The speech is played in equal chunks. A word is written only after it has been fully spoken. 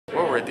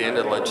we're at the end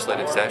of the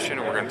legislative session,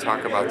 and we're going to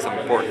talk about some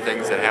important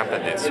things that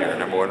happened this year.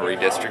 Number one,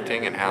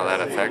 redistricting and how that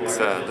affects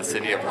the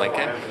city of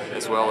Lincoln,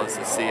 as well as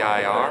the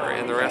CIR,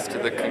 and the rest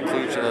of the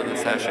conclusion of the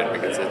session,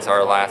 because it's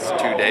our last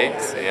 2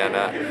 days,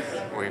 and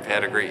we've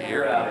had a great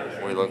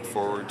year. We look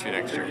forward to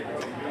next year.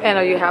 And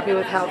are you happy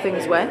with how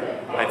things went?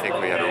 I think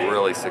we had a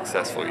really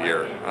successful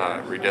year.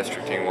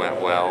 Redistricting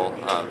went well.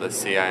 The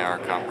CIR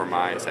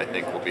compromise, I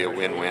think, will be a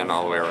win-win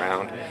all the way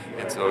around.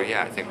 And so,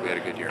 yeah, I think we had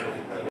a good year.